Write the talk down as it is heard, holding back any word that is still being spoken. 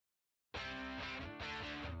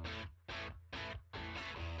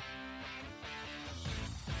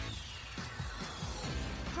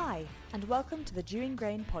Hi, and welcome to the Dewing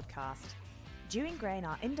Grain podcast. Dewing Grain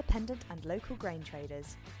are independent and local grain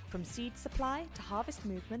traders. From seed supply to harvest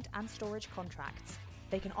movement and storage contracts,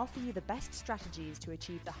 they can offer you the best strategies to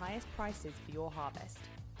achieve the highest prices for your harvest.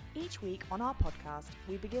 Each week on our podcast,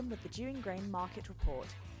 we begin with the Dewing Grain Market Report,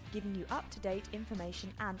 giving you up-to-date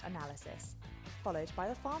information and analysis, followed by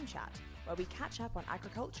the Farm Chat, where we catch up on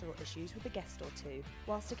agricultural issues with a guest or two,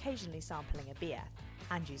 whilst occasionally sampling a beer,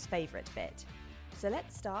 Andrew's favourite bit. So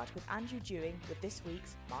let's start with Andrew Dewing with this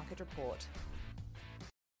week's Market Report.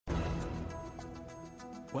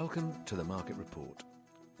 Welcome to the Market Report.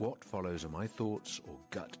 What follows are my thoughts or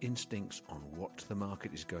gut instincts on what the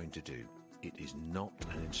market is going to do. It is not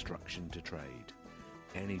an instruction to trade.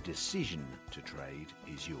 Any decision to trade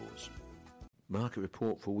is yours. Market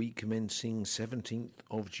report for week commencing 17th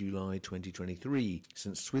of July 2023.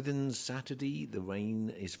 St Swithin's Saturday, the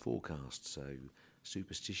rain is forecast, so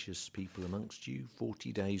superstitious people amongst you,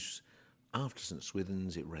 40 days after St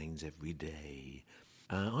Swithin's, it rains every day.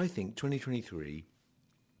 I think 2023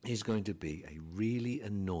 is going to be a really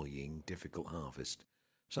annoying, difficult harvest.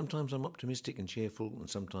 Sometimes I'm optimistic and cheerful, and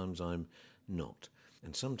sometimes I'm not.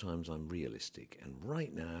 And sometimes I'm realistic. And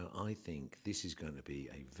right now, I think this is going to be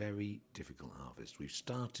a very difficult harvest. We've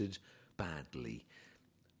started badly.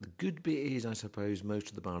 The good bit is, I suppose, most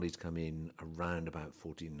of the barley's come in around about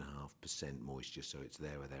 14.5% moisture, so it's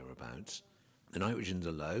there or thereabouts. The nitrogens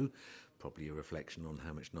are low, probably a reflection on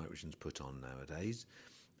how much nitrogen's put on nowadays.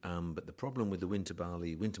 But the problem with the winter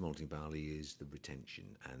malting barley is the retention,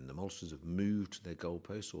 and the maltsters have moved their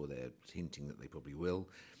goalposts, or they're hinting that they probably will.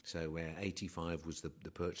 So where 85 was the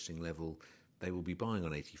purchasing level, they will be buying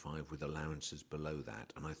on 85 with allowances below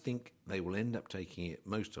that, and I think they will end up taking it,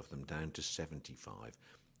 most of them, down to 75,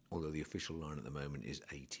 although the official line at the moment is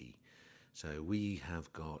 80. So we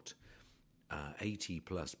have got 80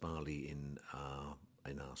 plus barley in our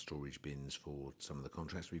storage bins for some of the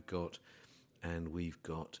contracts we've got. And we've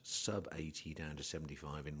got sub 80 down to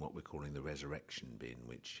 75 in what we're calling the resurrection bin,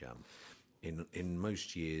 which in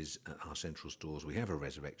most years at our central stores we have a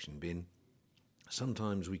resurrection bin.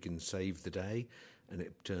 Sometimes we can save the day and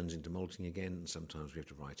it turns into malting again, and sometimes we have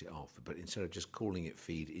to write it off. But instead of just calling it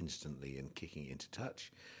feed instantly and kicking it into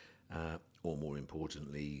touch, or more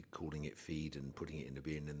importantly, calling it feed and putting it in the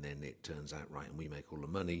bin, and then it turns out right and we make all the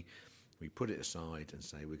money, we put it aside and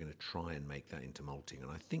say we're going to try and make that into malting.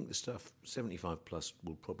 And I think the stuff 75 plus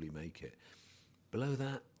will probably make it. Below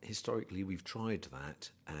that, historically, we've tried that,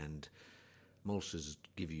 and maltsters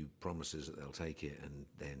give you promises that they'll take it, and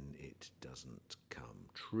then it doesn't come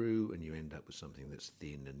true, and you end up with something that's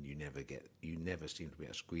thin, and you never seem to be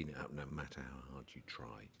able to screen it up no matter how hard you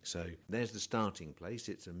try. So there's the starting place.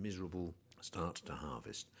 It's a miserable start to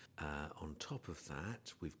harvest. On top of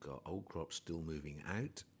that, we've got old crops still moving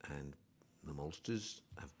out, and the maltsters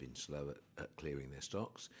have been slow at clearing their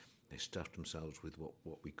stocks. They stuffed themselves with what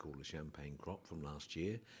we call a champagne crop from last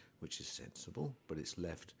year, which is sensible, but it's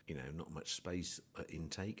left, not much space at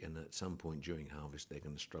intake, and at some point during harvest they're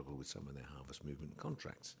going to struggle with some of their harvest movement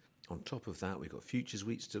contracts. On top of that, we've got futures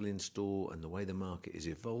wheat still in store, and the way the market is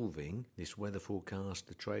evolving, this weather forecast,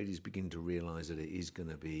 the traders begin to realise that it is going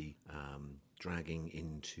to be dragging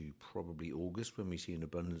into probably August when we see an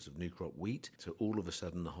abundance of new crop wheat. So all of a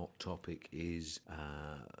sudden the hot topic is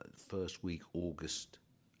first week August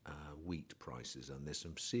wheat prices, and there's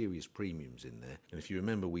some serious premiums in there. And if you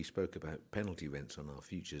remember, we spoke about penalty rents on our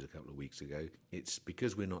futures a couple of weeks ago. It's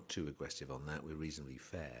because we're not too aggressive on that, we're reasonably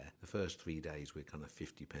fair. The first 3 days we're kind of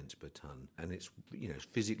 50 pence per tonne, and it's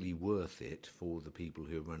physically worth it for the people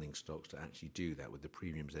who are running stocks to actually do that with the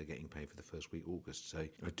premiums they're getting paid for the first week August. So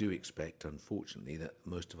I do expect, unfortunately, that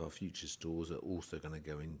most of our futures stores are also going to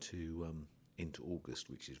go into August,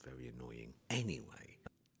 which is very annoying. Anyway,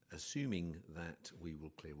 assuming that we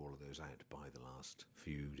will clear all of those out by the last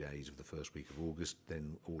few days of the first week of August,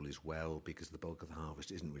 then all is well, because the bulk of the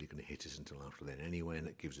harvest isn't really going to hit us until after then anyway, and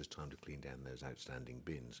it gives us time to clean down those outstanding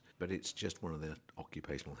bins. But it's just one of the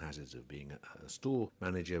occupational hazards of being a store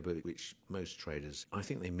manager, but which most traders, I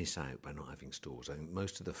think they miss out by not having stores. I think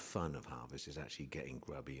most of the fun of harvest is actually getting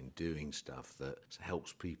grubby and doing stuff that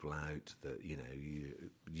helps people out, that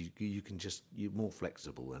you can just, you're more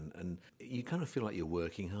flexible, and you kind of feel like you're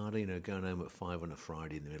working hard. Going home at 5 on a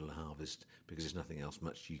Friday in the middle of harvest because there's nothing else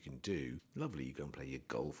much you can do. Lovely, you go and play your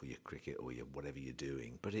golf or your cricket or your whatever you're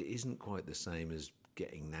doing, but it isn't quite the same as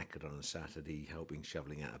getting knackered on a Saturday helping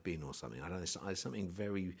shoveling out a bin or something. I don't know, there's something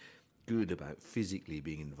very good about physically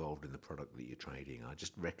being involved in the product that you're trading. I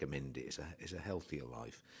just recommend it. It's a healthier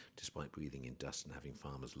life, despite breathing in dust and having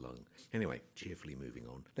farmer's lung. Anyway, cheerfully moving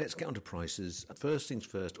on. Let's get on to prices. First things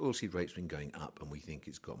first, oilseed rate's been going up and we think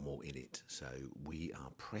it's got more in it. So we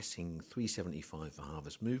are pressing 375 for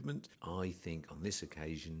harvest movement. I think on this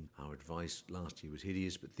occasion, our advice last year was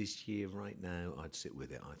hideous, but this year right now, I'd sit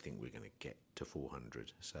with it. I think we're going to get to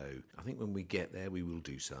 400. So I think when we get there, we will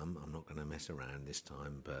do some. I'm not going to mess around this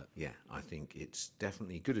time, but yeah, I think it's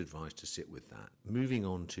definitely good advice to sit with that. Moving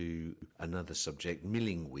on to another subject,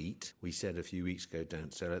 milling wheat. We said a few weeks ago,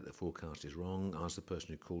 don't sell it. The forecast is wrong. Ask the person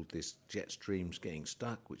who called this jet streams getting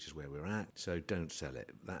stuck, which is where we're at. So don't sell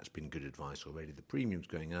it. That's been good advice already. The premium's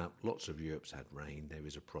going up. Lots of Europe's had rain. There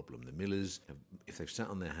is a problem. The millers, if they've sat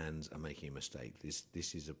on their hands, are making a mistake.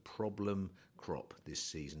 This is a problem crop this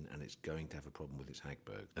season, and it's going to have a problem with its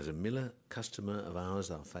Hagberg. As a miller customer of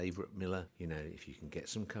ours, our favourite miller, if you can get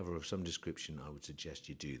some cover of some description, I would suggest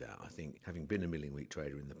you do that. I think, having been a milling wheat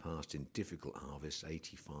trader in the past in difficult harvests,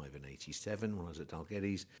 85 and 87 when I was at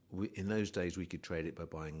Dalghetti's, in those days we could trade it by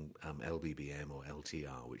buying LBBM or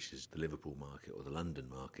LTR, which is the Liverpool market or the London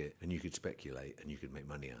market, and you could speculate and you could make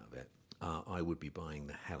money out of it. I would be buying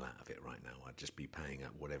the hell out of it right now. I'd just be paying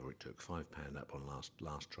up whatever it took. £5 up on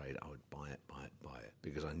last trade. I would buy it,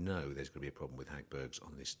 because I know there's going to be a problem with Hagbergs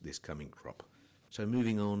on this coming crop. So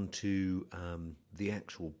moving on to the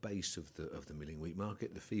actual base of the milling wheat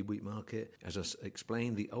market, the feed wheat market. As I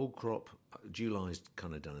explained, the old crop, July's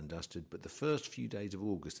kind of done and dusted, but the first few days of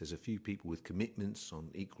August, there's a few people with commitments on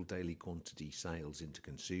equal daily quantity sales into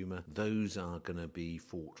consumer. Those are going to be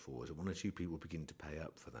fought for. So one or two people begin to pay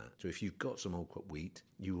up for that. So if you've got some old crop wheat,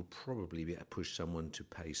 you will probably be able to push someone to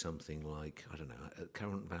pay something like, I don't know, at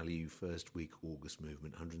current value, first week August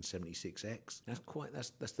movement, 176x.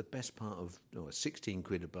 That's the best part of 16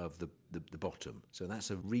 quid above the bottom. So that's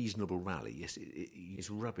a reasonable rally. Yes, it's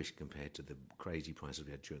rubbish compared to the crazy prices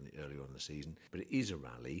we had earlier on in the season, but it is a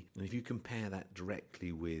rally. And if you compare that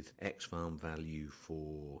directly with ex-farm value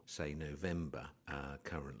for, say, November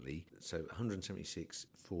currently, so 176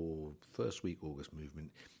 for first week August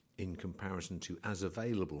movement, in comparison to as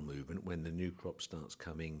available movement when the new crop starts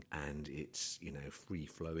coming and it's free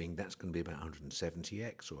flowing, that's going to be about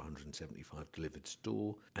 170x or 175 delivered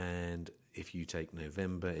store. And if you take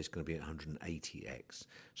November, it's going to be 180x.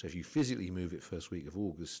 So if you physically move it first week of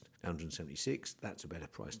August, 176, that's a better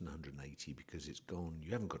price than 180 because it's gone.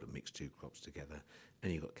 You haven't got to mix two crops together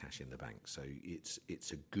and you've got cash in the bank. So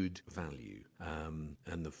it's a good value.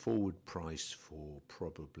 And the forward price for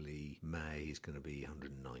probably May is going to be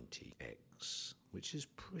 190x, which is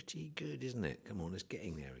pretty good, isn't it? Come on, it's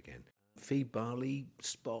getting there again. Feed barley,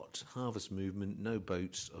 spot, harvest movement, no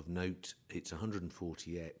boats of note. It's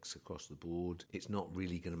 140x across the board. It's not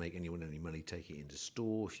really going to make anyone any money taking it into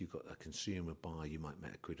store. If you've got a consumer buy, you might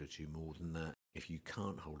make a quid or two more than that. If you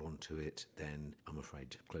can't hold on to it, then I'm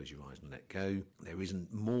afraid to close your eyes and let go. There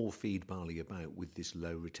isn't more feed barley about with this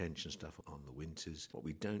low retention stuff on the winters. What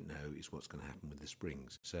we don't know is what's going to happen with the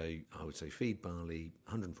springs. So I would say feed barley,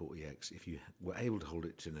 140x. If you were able to hold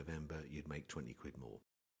it to November, you'd make 20 quid more.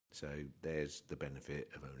 So there's the benefit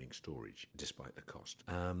of owning storage, despite the cost.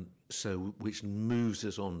 Which moves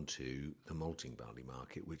us on to the malting barley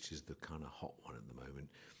market, which is the kind of hot one at the moment.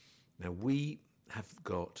 Now, we have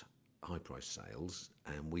got high-price sales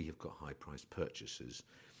and we have got high-price purchases.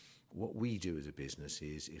 What we do as a business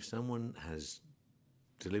is if someone has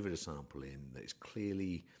delivered a sample in that is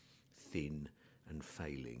clearly thin and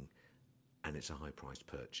failing and it's a high-priced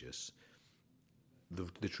purchase,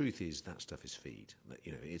 the truth is that stuff is feed.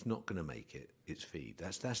 It's not going to make it. It's feed.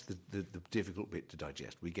 That's the difficult bit to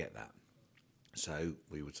digest. We get that. So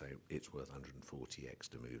we would say it's worth 140x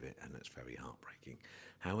to move it, and that's very heartbreaking.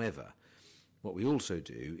 However, what we also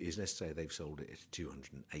do is, let's say they've sold it at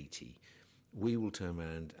 280. We will turn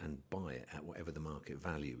around and buy it at whatever the market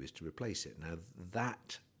value is to replace it. Now,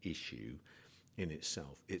 that issue in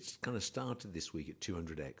itself, it's kind of started this week at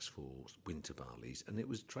 200x for winter barleys, and it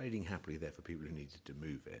was trading happily there for people who needed to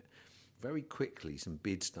move it. Very quickly, some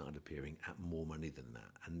bids started appearing at more money than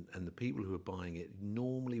that, and the people who are buying it,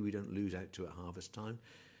 normally we don't lose out to at harvest time.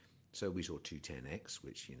 So we saw 210x,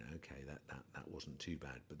 which, that wasn't too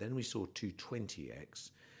bad. But then we saw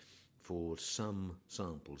 220x for some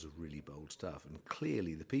samples of really bold stuff. And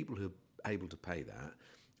clearly the people who are able to pay that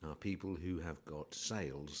are people who have got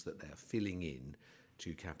sales that they're filling in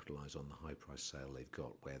to capitalise on the high price sale they've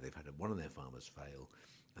got, where they've had one of their farmers fail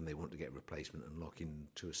and they want to get a replacement and lock in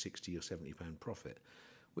to a £60 or £70 profit,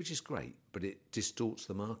 which is great, but it distorts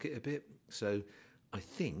the market a bit. So I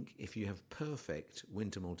think if you have perfect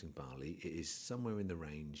winter malting barley, it is somewhere in the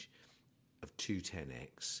range of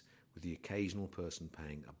 210x with the occasional person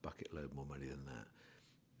paying a bucket load more money than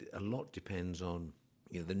that. A lot depends on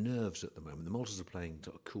the nerves at the moment. The Maltese are playing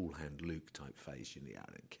sort of cool hand Luke type face. I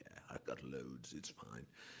don't care. I've got loads. It's fine.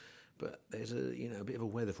 But there's a bit of a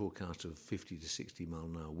weather forecast of 50 to 60 mile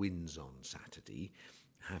an hour winds on Saturday,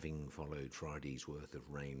 having followed Friday's worth of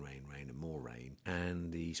rain and more rain.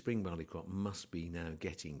 And the spring barley crop must be now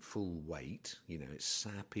getting full weight. It's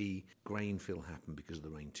sappy. Grain fill happened because of the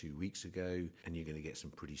rain 2 weeks ago, and you're going to get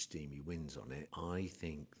some pretty steamy winds on it. I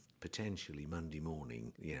think potentially Monday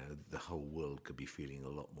morning, the whole world could be feeling a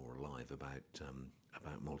lot more alive about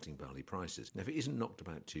malting barley prices. Now, if it isn't knocked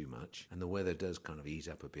about too much and the weather does kind of ease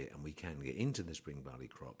up a bit and we can get into the spring barley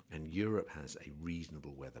crop, and Europe has a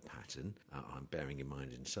reasonable weather pattern, I'm bearing in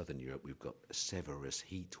mind in southern Europe we've got a Severus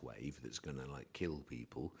heat wave that's going to kill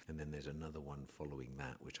people, and then there's another one following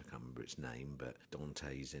that which I can't remember its name, but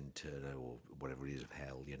Dante's Inferno or whatever it is of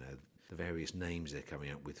hell, the various names they're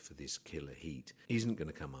coming up with for this killer heat isn't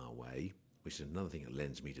going to come our way, which is another thing that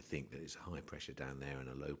lends me to think that it's high pressure down there and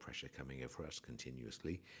a low pressure coming over us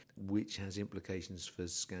continuously, which has implications for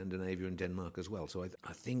Scandinavia and Denmark as well. So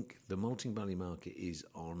I think the malting barley market is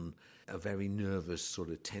on a very nervous sort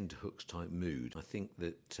of tenterhooks type mood. I think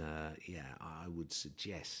that, I would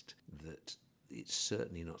suggest that it's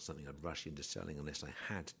certainly not something I'd rush into selling unless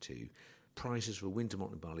I had to. Prices for winter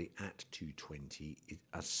malting barley at 220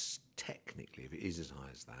 is technically, if it is as high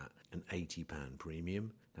as that, an £80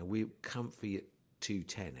 premium. Now, we're comfy at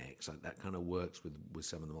 210x. That kind of works with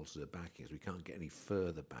some of the maltsters are backing us. We can't get any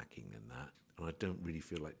further backing than that. And I don't really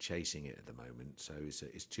feel like chasing it at the moment, so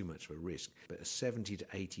it's too much of a risk. But a £70 to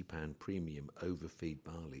 £80 premium over feed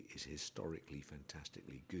barley is historically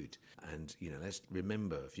fantastically good. And, let's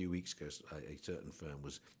remember a few weeks ago, a certain firm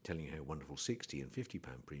was telling you how wonderful £60 and £50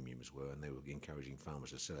 premiums were, and they were encouraging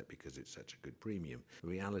farmers to sell it because it's such a good premium. The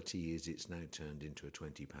reality is it's now turned into a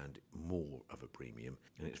 £20 more of a premium,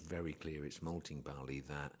 and it's very clear it's malting barley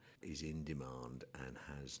that is in demand and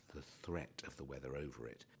has the threat of the weather over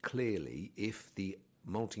it. Clearly, if the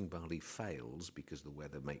malting barley fails because the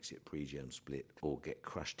weather makes it pre-germ split or get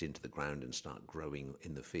crushed into the ground and start growing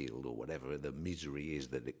in the field or whatever the misery is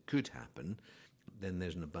that it could happen, then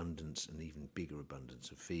there's an abundance, an even bigger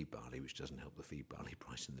abundance of feed barley, which doesn't help the feed barley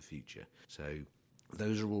price in the future. So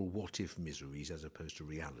those are all what-if miseries as opposed to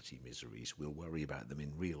reality miseries. We'll worry about them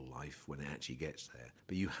in real life when it actually gets there.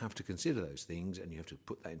 But you have to consider those things, and you have to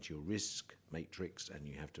put that into your risk matrix, and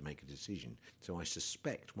you have to make a decision. So I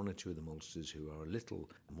suspect one or two of the maltsters who are a little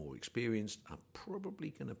more experienced are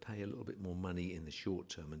probably going to pay a little bit more money in the short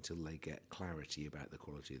term until they get clarity about the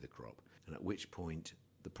quality of the crop, and at which point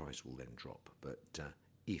the price will then drop. But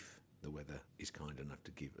if the weather is kind enough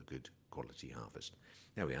to give a good quality harvest.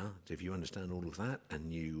 There we are. So if you understand all of that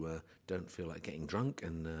and you don't feel like getting drunk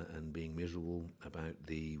and being miserable about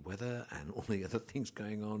the weather and all the other things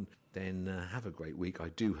going on, then have a great week. I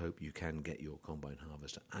do hope you can get your combine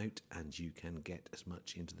harvester out and you can get as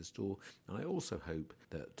much into the store. And I also hope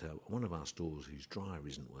that one of our stores whose dryer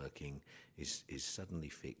isn't working is suddenly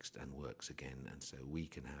fixed and works again, and so we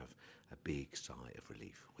can have a big sigh of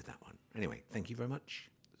relief with that one. Anyway, thank you very much.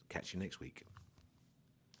 Catch you next week.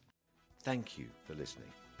 Thank you for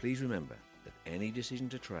listening. Please remember that any decision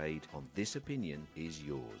to trade on this opinion is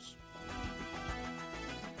yours.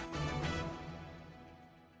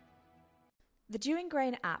 The Dewing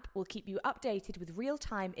Grain app will keep you updated with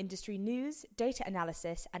real-time industry news, data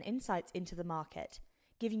analysis, and insights into the market,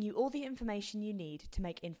 giving you all the information you need to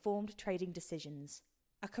make informed trading decisions.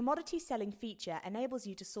 A commodity selling feature enables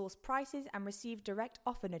you to source prices and receive direct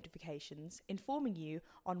offer notifications, informing you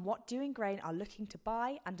on what Dewing Grain are looking to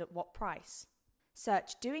buy and at what price.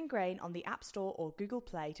 Search Dewing Grain on the App Store or Google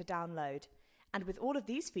Play to download. And with all of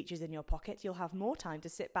these features in your pocket, you'll have more time to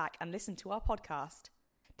sit back and listen to our podcast.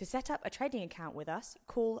 To set up a trading account with us,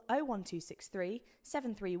 call 01263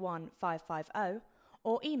 731 550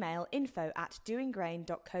 or email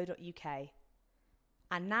info@dewinggrain.co.uk.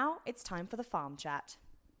 And now it's time for the farm chat.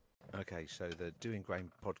 Okay, so the Dewing Grain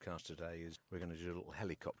podcast today is we're going to do a little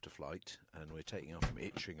helicopter flight, and we're taking off from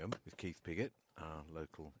Itchingham with Keith Piggott, our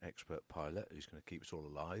local expert pilot who's going to keep us all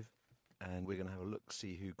alive. And we're going to have a look,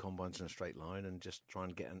 see who combines in a straight line, and just try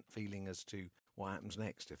and get a feeling as to what happens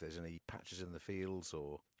next, if there's any patches in the fields,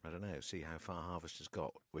 or, I don't know, see how far harvest has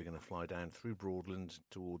got. We're going to fly down through Broadland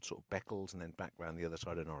towards sort of Beccles and then back round the other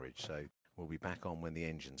side of Norwich. So we'll be back on when the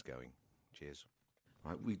engine's going. Cheers.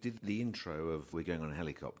 Right, we did the intro of we're going on a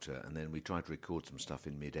helicopter, and then we tried to record some stuff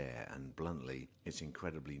in mid-air, and bluntly, it's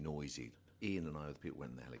incredibly noisy. Ian and I were the people who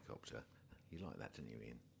went in the helicopter. You liked that, didn't you,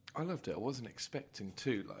 Ian? I loved it. I wasn't expecting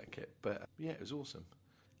to like it, but yeah, it was awesome.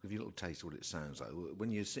 Give you a little taste of what it sounds like.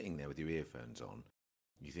 When you're sitting there with your earphones on,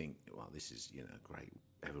 you think, well, this is, great.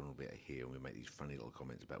 Everyone will be here and we make these funny little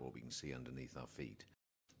comments about what we can see underneath our feet.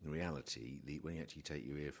 In reality, when you actually take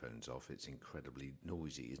your earphones off, it's incredibly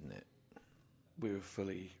noisy, isn't it? We were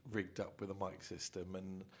fully rigged up with a mic system,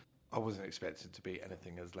 and I wasn't expecting to be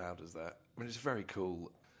anything as loud as that. I mean, it's very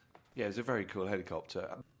cool. Yeah, it's a very cool helicopter.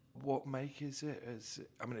 What make is it? It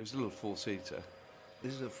was a little four-seater.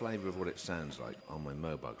 This is a flavour of what it sounds like on my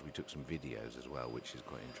mobile, 'cause we took some videos as well, which is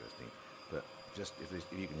quite interesting. But just if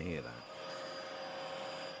you can hear that.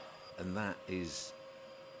 And that is...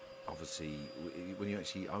 Obviously, when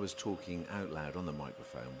I was talking out loud on the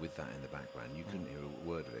microphone with that in the background, you couldn't hear a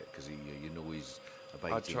word of it because your noise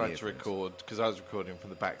abating. I tried to record, because I was recording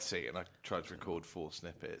from the back seat, and I tried to record 4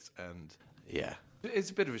 snippets, and yeah.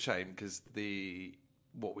 It's a bit of a shame because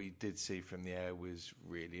what we did see from the air was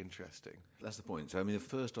really interesting. That's the point. So, I mean, the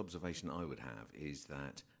first observation I would have is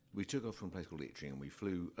that we took off from a place called Ittering and we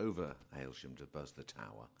flew over Aylsham to buzz the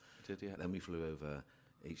tower. Did, yeah. Then we flew over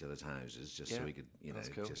each other's houses just so we could,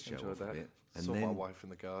 cool. just show Enjoyed off that. a bit. And saw my wife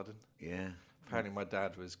in the garden. Yeah. Apparently my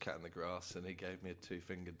dad was cutting the grass and he gave me a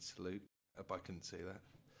 2-fingered salute. I couldn't see that.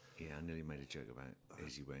 Yeah, I nearly made a joke about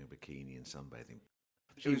Izzy wearing a bikini and sunbathing.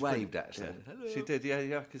 She waved at us. Yeah. Hello. She did,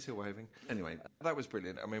 yeah, I could see her waving. Anyway. That was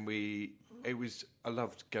brilliant. I mean, I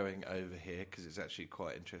loved going over here because it's actually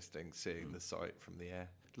quite interesting seeing the site from the air.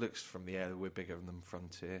 Looks from the air we're bigger than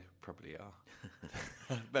Frontier, probably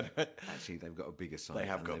are. But actually, they've got a bigger site. They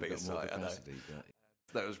have got a bigger site, capacity,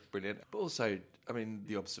 That was brilliant. But also, I mean,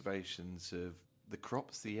 the observations of the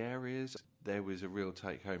crops, the areas, there was a real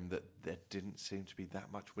take-home that there didn't seem to be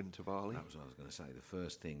that much winter barley. That was what I was going to say. The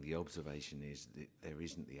first thing, the observation is that there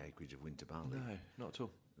isn't the acreage of winter barley. No, not at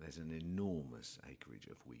all. There's an enormous acreage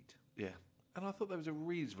of wheat. Yeah. And I thought there was a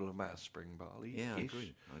reasonable amount of spring barley. Yeah, I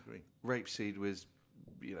agree. Rapeseed was,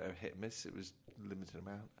 hit and miss. It was a limited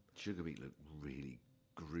amount. Sugar beet looked really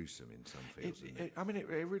gruesome in some fields. It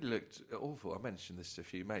really looked awful. I mentioned this to a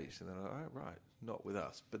few mates, and they're like, "Oh, right, not with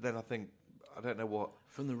us." But then I don't know what.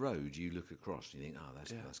 From the road, you look across and you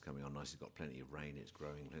think, that's coming on nice. It's got plenty of rain. It's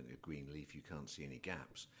growing, plenty of green leaf. You can't see any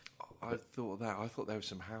gaps. I thought there were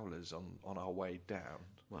some howlers on our way down.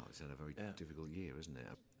 Well, it's had a very difficult year, isn't it?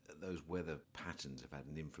 Those weather patterns have had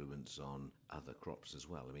an influence on other crops as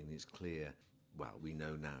well. I mean, it's clear. Well, we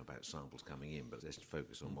know now about samples coming in, but let's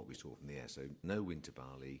focus on what we saw from the air. So no winter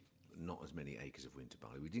barley, not as many acres of winter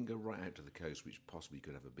barley. We didn't go right out to the coast, which possibly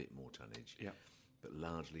could have a bit more tonnage. Yeah. But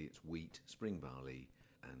largely it's wheat, spring barley,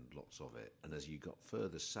 and lots of it. And as you got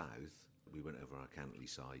further south, we went over our Cantley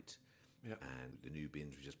site, and the new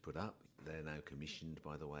bins we just put up, they're now commissioned,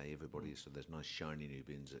 by the way, everybody. So there's nice shiny new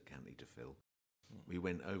bins at Cantley to fill. We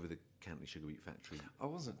went over the Cantley sugar beet factory. I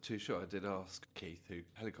wasn't too sure. I did ask Keith who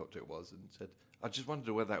helicopter it was and said, I just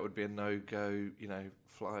wondered whether that would be a no-go,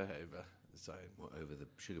 flyover zone. What, over the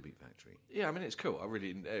sugar beet factory? Yeah, I mean, it's cool.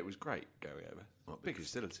 It was great going over. Well, big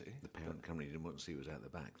facility. The parent company didn't want to see what was out the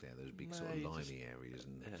back there. Those big sort of limey areas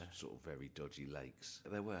and sort of very dodgy lakes.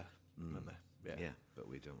 There were, weren't there? Yeah, but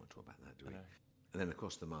we don't want to talk about that, do we? And then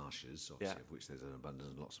across the marshes, obviously, of which there's an abundance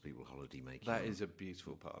and lots of people holiday making. That is a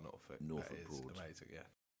beautiful part of Norfolk. Norfolk Broad. Amazing, yeah.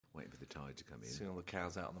 Waiting for the tide to come in. Seeing all the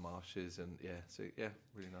cows out on the marshes and,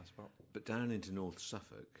 really nice spot. But down into North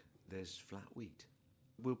Suffolk, there's flat wheat.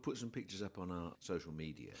 We'll put some pictures up on our social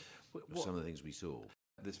media of some of the things we saw.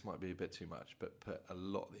 This might be a bit too much, but put a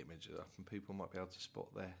lot of the images up and people might be able to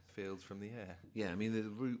spot their fields from the air. Yeah, I mean, the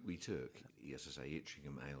route we took, yes, I say,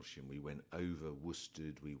 Itteringham, Aylsham, we went over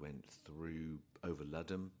Worstead, we went through over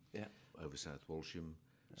Ludham, over South Walsham,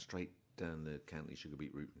 straight down the Cantley sugar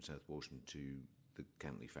beet route from South Walsham to the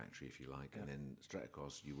Cantley factory, if you like, and then straight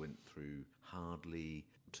across you went through Hardley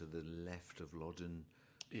to the left of Loddon,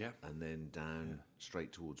 and then down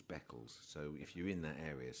straight towards Beccles. So if you're in that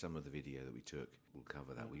area, some of the video that we took will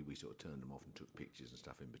cover that. We sort of turned them off and took pictures and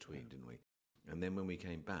stuff in between, didn't we? And then when we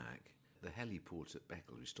came back, the heliport at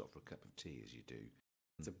Beccles, we stopped for a cup of tea, as you do.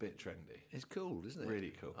 It's a bit trendy. It's cool, isn't it?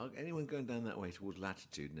 Really cool. Anyone going down that way towards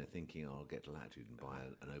Latitude and they're thinking, I'll get to Latitude and buy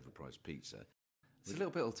an overpriced pizza. It's a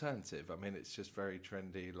little bit alternative. I mean, it's just very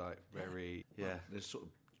trendy, like very, There's sort of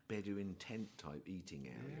Bedouin tent type eating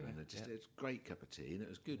area, and it's a great cup of tea, and it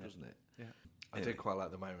was good, wasn't it? Yeah. Anyway. I did quite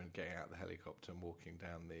like the moment getting out of the helicopter and walking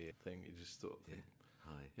down the thing. You just thought,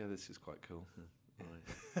 hi. Yeah, this is quite cool.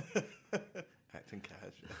 Right. Acting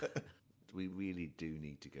cash. We really do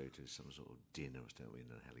need to go to some sort of dinner, don't we, in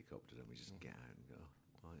a helicopter, don't we? Just get out and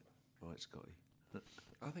go, right, Scotty.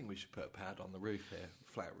 I think we should put a pad on the roof here,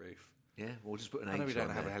 flat roof. Yeah, we'll just put an H. I know we don't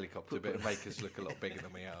on have there. a helicopter, but it'd make us look a lot bigger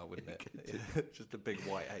than we are, wouldn't it? Just a big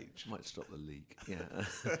white H. Might stop the leak. Yeah.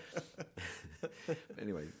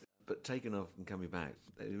 Anyway, But taking off and coming back,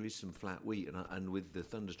 there is some flat wheat. And with the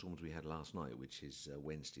thunderstorms we had last night, which is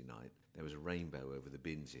Wednesday night, there was a rainbow over the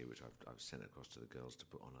bins here, which I've sent across to the girls to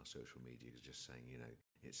put on our social media, just saying,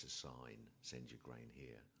 it's a sign, send your grain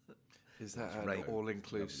here. Is that an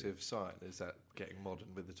all-inclusive sign? Is that getting modern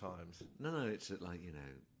with the times? No, it's like,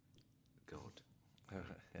 God,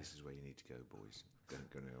 this is where you need to go, boys. Don't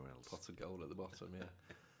go nowhere else. Pot of gold at the bottom, yeah.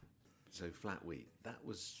 So flat wheat, that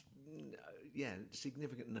was,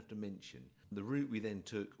 significant enough to mention. The route we then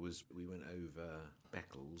took was we went over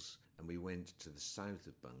Beccles and we went to the south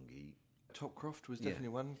of Bungay. Topcroft was definitely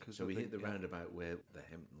one. So we hit the roundabout where the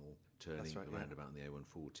Hempnell turning, That's right, the roundabout on the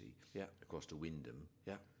A140, across to Wyndham,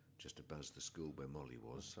 just above the school where Molly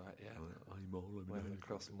was. That's right, yeah. I'm Molly. Went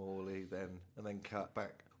across Morley, and then cut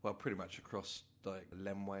back, well, pretty much across like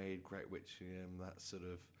Lemwade, Great Witchingham, that sort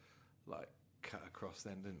of like cut across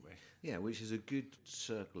then, didn't we? Yeah, which is a good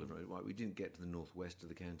circle of road. Right, we didn't get to the northwest of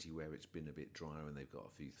the county where it's been a bit drier and they've got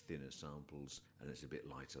a few thinner samples and it's a bit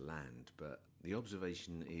lighter land. But the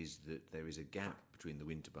observation is that there is a gap between the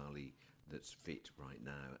winter barley that's fit right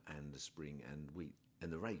now and the spring and wheat.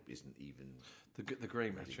 And the rape isn't even... The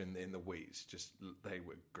green matter in the wheats, just they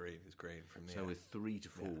were green as green from the So we're 3 to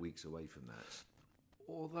 4 weeks away from that.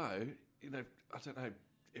 Although, I don't know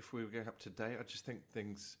if we were going up to date. I just think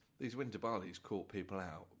these winter barleys caught people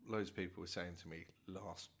out. Loads of people were saying to me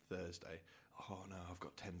last Thursday, oh no, I've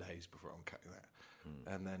got 10 days before I'm cutting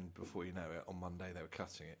that. And then before you know it, on Monday they were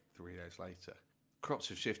cutting it 3 days later. Crops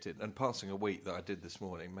have shifted, and passing a wheat that I did this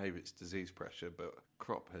morning, maybe it's disease pressure, but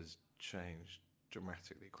crop has changed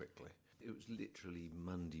dramatically quickly. It was literally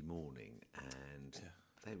Monday morning and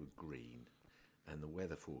they were green. And the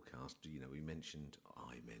weather forecast,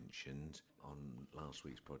 I mentioned on last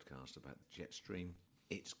week's podcast about the jet stream.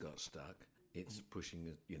 It's got stuck. It's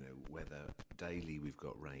pushing, weather. Daily we've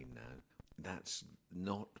got rain now. That's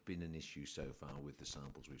not been an issue so far with the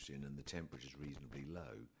samples we've seen, and the temperature's reasonably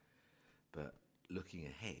low. But looking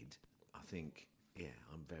ahead, I think,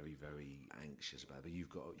 I'm very, very anxious about it. But you've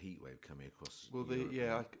got a heat wave coming across. Well, I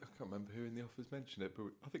can't remember who in the office mentioned it, but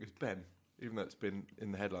I think it was Ben, even though it's been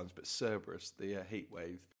in the headlines. But Cerberus, the heat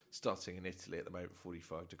wave, starting in Italy at the moment,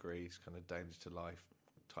 45 degrees, kind of danger to life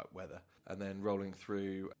type weather. And then rolling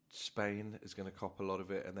through Spain is going to cop a lot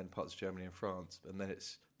of it, and then parts of Germany and France. And then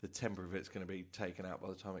the temper of it's going to be taken out by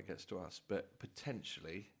the time it gets to us. But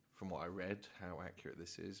potentially, from what I read, how accurate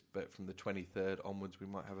this is, but from the 23rd onwards, we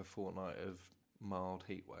might have a fortnight of mild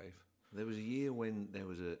heat wave. There was a year when there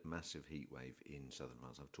was a massive heat wave in southern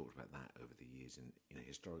France. I've talked about that over the years in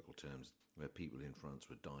historical terms, where people in France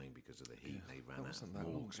were dying because of the heat. They ran out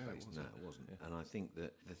of walk space. No, it wasn't. Yeah. And I think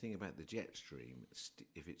that the thing about the jet stream,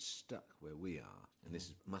 if it's stuck where we are, and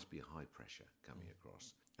this must be a high pressure coming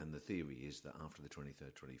across, and the theory is that after the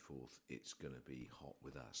 23rd, 24th, it's going to be hot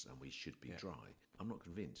with us and we should be dry. I'm not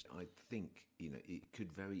convinced. I think, it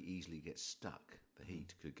could very easily get stuck. The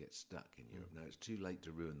heat could get stuck in Europe. Now, it's too late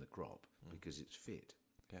to ruin the crop because it's fit.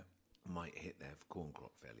 Yeah. Might hit their corn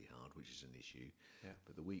crop fairly hard, which is an issue. Yeah.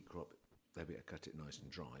 But the wheat crop, they better cut it nice and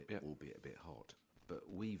dry, albeit a bit hot. But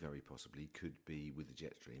we very possibly could be, with the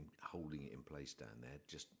jet stream, holding it in place down there,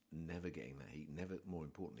 just never getting that heat, never, more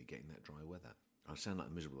importantly, getting that dry weather. I sound like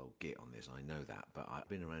a miserable old git on this, I know that, but I've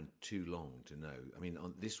been around too long to know. I mean,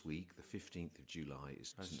 on this week, the 15th of July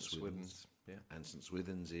is St Swithin's. Yeah. And St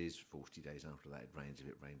Swithin's is 40 days after that. It rains. If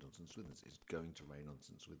it rained on St Swithin's, it's going to rain on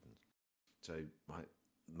St Swithin's. So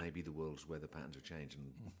maybe the world's weather patterns have changed.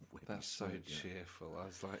 And that's so cheerful. I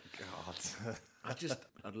was like, God.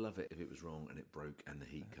 I'd love it if it was wrong and it broke and the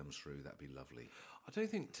heat comes through. That'd be lovely. I don't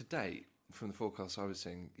think to date, from the forecast I was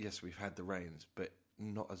seeing, yes, we've had the rains, but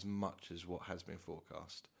not as much as what has been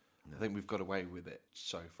forecast. No. I think we've got away with it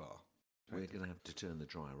so far. We're going to have to turn the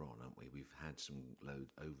dryer on, aren't we? We've had some load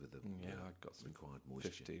over the I got some required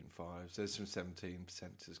moisture. 15.5s. There's some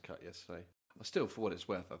 17% cut yesterday. Still, for what it's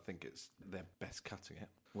worth, I think they're best cutting it.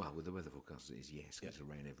 Well, with the weather forecast, it is, yes, because it'll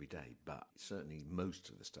rain every day. But certainly most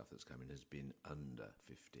of the stuff that's coming has been under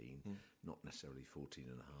 15, not necessarily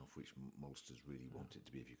 14.5, which Malsters really want it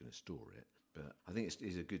to be if you're going to store it. But I think it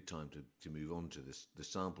is a good time to move on to the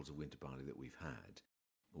samples of winter barley that we've had.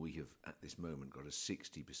 We have, at this moment, got a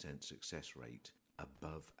 60% success rate,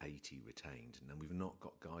 above 80 retained. And we've not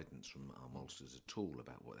got guidance from our maltsters at all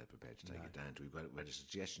about what they're prepared to take it down to. We've had a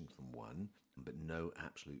suggestion from one, but no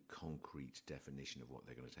absolute concrete definition of what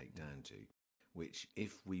they're going to take down to, which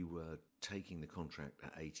if we were taking the contract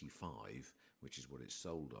at 85, which is what it's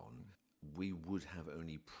sold on, we would have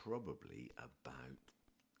only probably about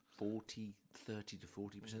 30 to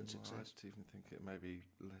 40% success. I even think it may be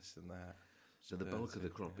less than that. So the bulk of the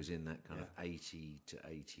crop is in that kind of 80 to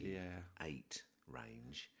 88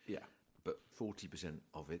 range. Yeah. But 40%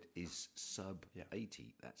 of it is sub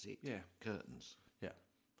 80. That's it. Yeah. Curtains. Yeah.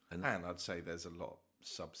 And I'd say there's a lot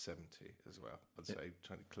sub 70 as well. I'd say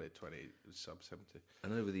clear 20 is sub 70.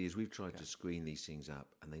 And over the years, we've tried to screen these things up,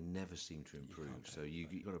 and they never seem to improve. So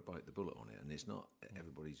you've got to bite the bullet on it. And it's not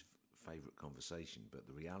everybody's favourite conversation, but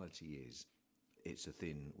the reality is it's a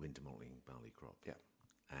thin winter malting barley crop. Yeah.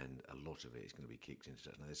 And a lot of it is going to be kicked into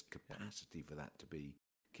touch. Now, there's capacity for that to be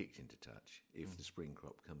kicked into touch if the spring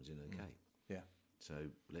crop comes in okay. Yeah. So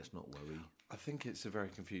let's not worry. I think it's a very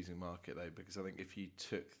confusing market, though, because I think if you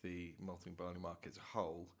took the malting barley market as a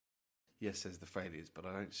whole, yes, there's the failures, but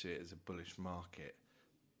I don't see it as a bullish market.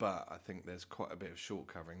 But I think there's quite a bit of short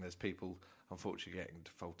covering. There's people, unfortunately, getting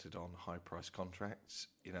defaulted on high-price contracts,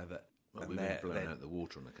 that... Well, we've been blown out the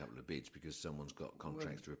water on a couple of bids because someone's got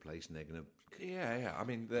contracts to replace and they're going to... Yeah. I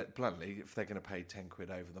mean, bluntly, if they're going to pay 10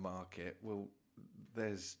 quid over the market, well,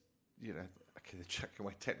 there's, okay, they're chucking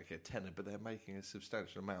away technically a tenner, but they're making a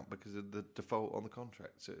substantial amount because of the default on the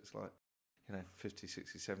contract. So it's like, 50,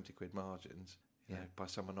 60, 70 quid margins, by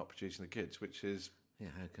someone not producing the goods, which is... Yeah,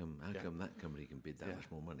 how come that company can bid that much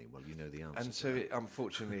more money? Well, you know the answer. And so,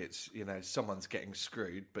 unfortunately, it's someone's getting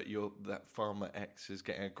screwed, but that farmer X is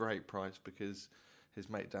getting a great price because his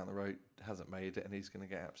mate down the road hasn't made it, and he's going to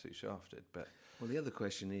get absolutely shafted. But the other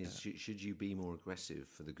question is, should you be more aggressive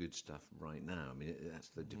for the good stuff right now? I mean, that's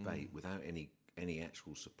the debate. Without any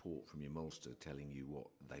actual support from your maltster telling you what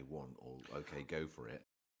they want or okay, go for it,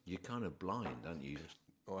 you're kind of blind, aren't you?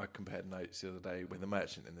 Well, I compared notes the other day with a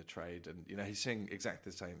merchant in the trade, and he's saying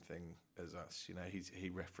exactly the same thing as us. He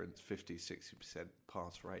referenced 50-60%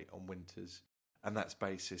 pass rate on winters, and that's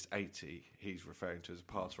basis 80. He's referring to as a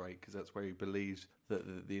pass rate because that's where he believes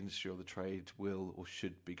that the industry or the trade will or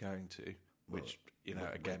should be going to. Which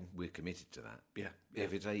again, we're committed to that. Yeah.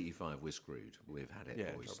 If it's 85, we're screwed. We've had it,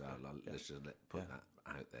 Yeah, boys. probably. Let's just put that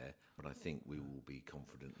out there. But I think we will be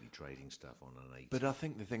confidently trading stuff on an 80. But I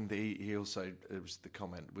think the thing that he also, it was the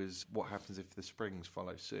comment, was what happens if the springs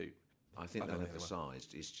follow suit? I think they'll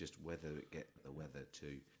emphasised it's just whether it get the weather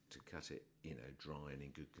to cut it, dry and in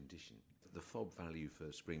good condition. The FOB value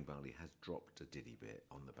for spring barley has dropped a diddy bit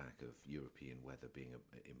on the back of European weather being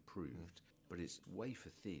improved, but it's wafer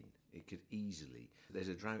thin. It could easily... There's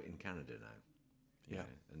a drought in Canada now. Yeah.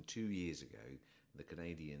 And 2 years ago, the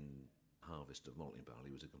Canadian harvest of malting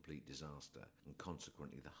barley was a complete disaster, and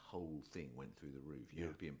consequently the whole thing went through the roof.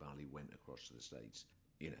 European barley went across to the States,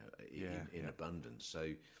 in abundance.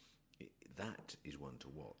 So that is one to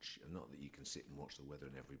watch, and not that you can sit and watch the weather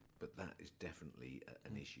but that is definitely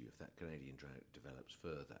an issue. If that Canadian drought develops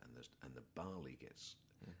further and the barley gets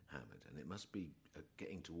hammered, and it must be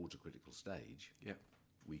getting towards a critical stage. Yeah.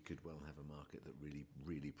 We could well have a market that really,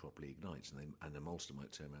 really properly ignites, and the maltster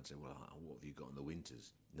might turn around and say, "Well, what have you got in the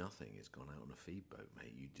winters? Nothing. It's gone out on a feed boat,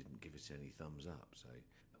 mate. You didn't give us any thumbs up." So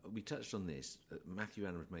we touched on this. Matthew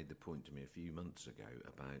Adams made the point to me a few months ago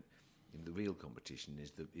about the real competition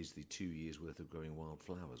is the 2 years worth of growing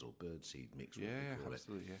wildflowers or birdseed mix.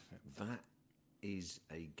 Absolutely. Yeah. That is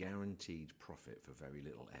a guaranteed profit for very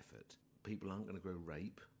little effort. People aren't going to grow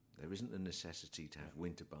rape. There isn't a necessity to have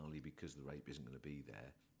winter barley because the rape isn't going to be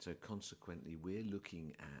there. So consequently, we're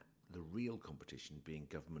looking at the real competition being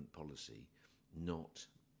government policy, not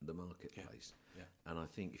the marketplace. Yeah. And I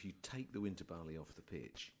think if you take the winter barley off the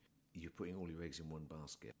pitch, you're putting all your eggs in one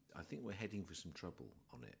basket. I think we're heading for some trouble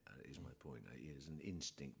on it, is my point. It is an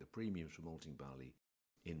instinct. The premiums for malting barley,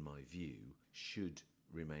 in my view, should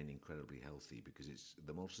remain incredibly healthy because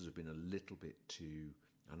the maltsters have been a little bit too...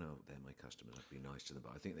 I know they're my customers, I'd be nice to them,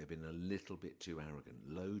 but I think they've been a little bit too arrogant.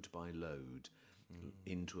 Load by load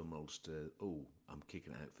into a maltster, I'm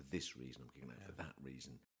kicking it out for this reason, I'm kicking it out for that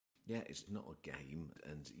reason. Yeah, it's not a game,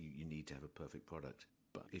 and you need to have a perfect product.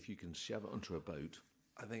 But if you can shove it onto a boat...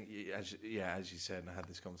 I think, as you said, and I had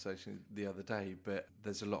this conversation the other day, but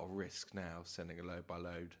there's a lot of risk now sending a load by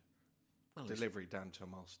load delivery down to a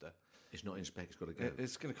maltster. It's not in spec, it's got to go.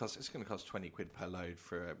 It's going to cost 20 quid per load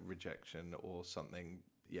for a rejection or something,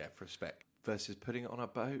 for a spec, versus putting it on a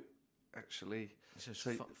boat. Actually,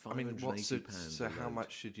 so I mean, how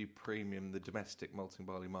much should you premium the domestic malting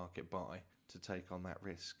barley market by to take on that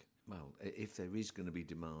risk? Well, if there is going to be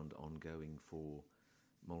demand ongoing for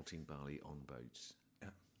malting barley on boats,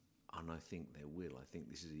 and I think there will. I think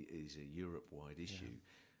this is a Europe-wide issue.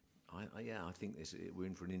 I think we're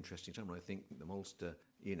in for an interesting time. I think the maltster,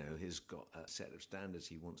 has got a set of standards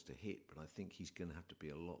he wants to hit, but I think he's going to have to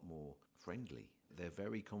be a lot more friendly. They're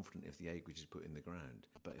very confident if the acreage is put in the ground,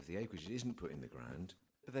 but if the acreage isn't put in the ground...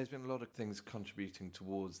 But there's been a lot of things contributing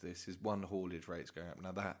towards this. Is one, haulage rates going up.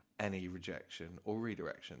 Now that any rejection or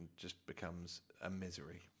redirection just becomes a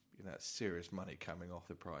misery. that's serious money coming off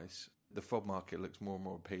the price. The fob market looks more and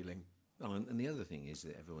more appealing. Oh, and the other thing is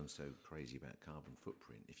that everyone's so crazy about carbon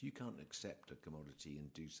footprint. If you can't accept a commodity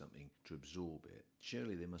and do something to absorb it,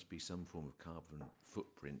 surely there must be some form of carbon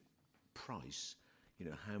footprint price.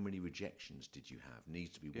 How many rejections did you have?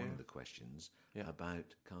 Needs to be one of the questions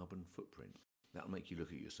about carbon footprint. That'll make you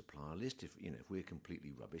look at your supplier list. If we're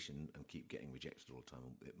completely rubbish and keep getting rejected all the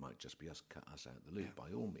time, it might just be us, cut us out the loop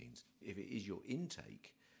by all means. If it is your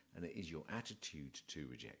intake and it is your attitude to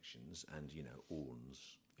rejections and,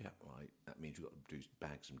 awns, right, that means you've got to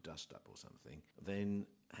bag some dust up or something, then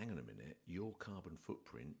hang on a minute, your carbon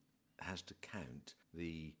footprint has to count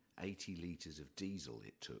the 80 litres of diesel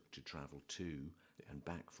it took to travel to and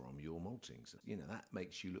back from your maltings. That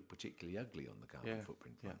makes you look particularly ugly on the carbon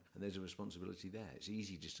footprint front. And there's a responsibility there. It's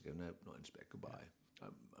easy just to go, no, not in spec, goodbye.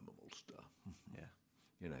 I'm a maltster.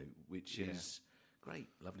 Which is great,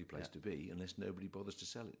 lovely place to be, unless nobody bothers to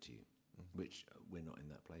sell it to you, which we're not in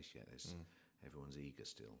that place yet. Everyone's eager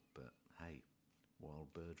still, but hey,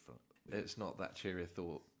 wild bird fun. It's not that cheery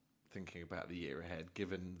thought thinking about the year ahead,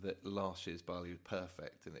 given that last year's barley was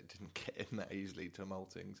perfect and it didn't get in that easily to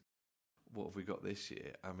maltings. What have we got this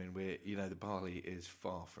year? I mean, the barley is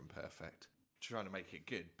far from perfect. Trying to make it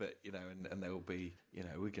good, but and there will be,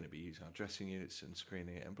 we're going to be using our dressing units and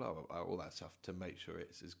screening it and blah blah blah, all that stuff to make sure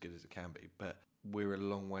it's as good as it can be. But we're a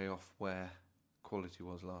long way off where quality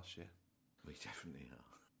was last year. We definitely are.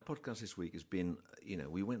 The podcast this week has been,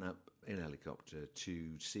 we went up in a helicopter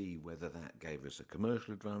to see whether that gave us a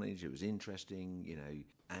commercial advantage. It was interesting,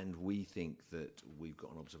 and we think that we've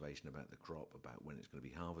got an observation about the crop, about when it's going to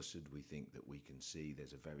be harvested. We think that we can see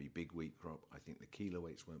there's a very big wheat crop. I think the kilo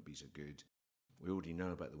weights won't be so good. We already know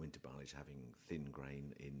about the winter barley's having thin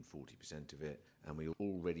grain in 40% of it, and we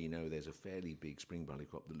already know there's a fairly big spring barley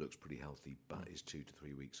crop that looks pretty healthy, but is 2 to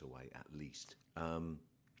 3 weeks away at least.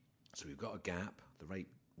 So we've got a gap. The rate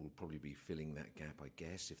will probably be filling that gap, I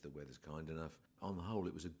guess, if the weather's kind enough. On the whole,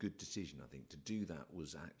 it was a good decision, I think. To do that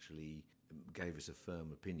was actually gave us a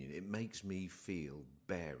firm opinion. It makes me feel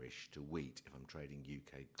bearish to wheat if I'm trading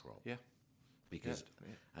UK crop. Yeah. Because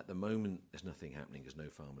at the moment, there's nothing happening because no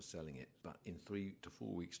farmer's selling it. But in 3 to 4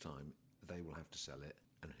 weeks' time, they will have to sell it.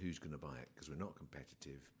 And who's going to buy it? Because we're not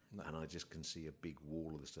competitive. No. And I just can see a big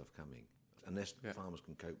wall of the stuff coming. Unless farmers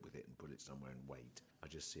can cope with it and put it somewhere and wait, I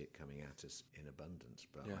just see it coming at us in abundance.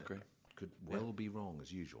 But I agree. Could well be wrong,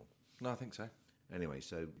 as usual. No, I think so. Anyway,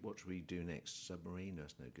 so what should we do next? Submarine?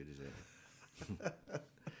 That's no good, is it?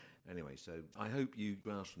 Anyway, so I hope you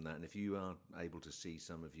grasp from that, and if you are able to see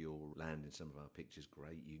some of your land in some of our pictures,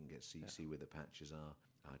 great. You can see where the patches are.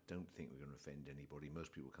 I don't think we're going to offend anybody.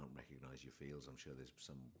 Most people can't recognise your fields. I'm sure there's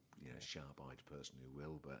some sharp-eyed person who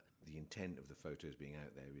will, but the intent of the photos being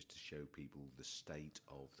out there is to show people the state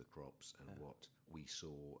of the crops and what we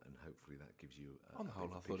saw, and hopefully that gives you on the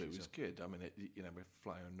whole, I thought it was good. I mean, we're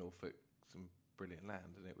flying on Norfolk, some brilliant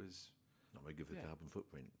land, and it was not very good for the carbon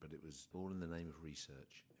footprint, but it was all in the name of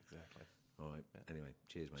research. Exactly. All right. Yeah. Anyway,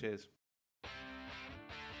 cheers, mate. Cheers.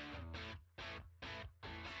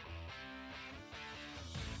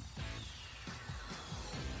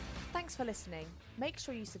 Thanks for listening. Make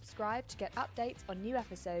sure you subscribe to get updates on new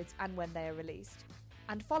episodes and when they are released.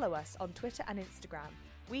 And follow us on Twitter and Instagram.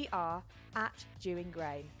 We are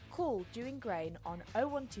 @DewingGrain. Call Dewing Grain on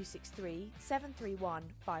 01263 731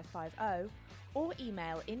 550 or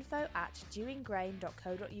email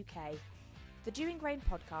info@dewinggrain.co.uk. The Dewing Grain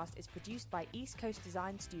podcast is produced by East Coast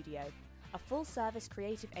Design Studio, a full-service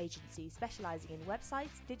creative agency specialising in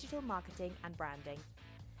websites, digital marketing and branding.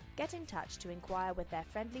 Get in touch to inquire with their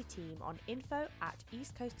friendly team on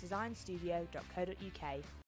info@eastcoastdesignstudio.co.uk.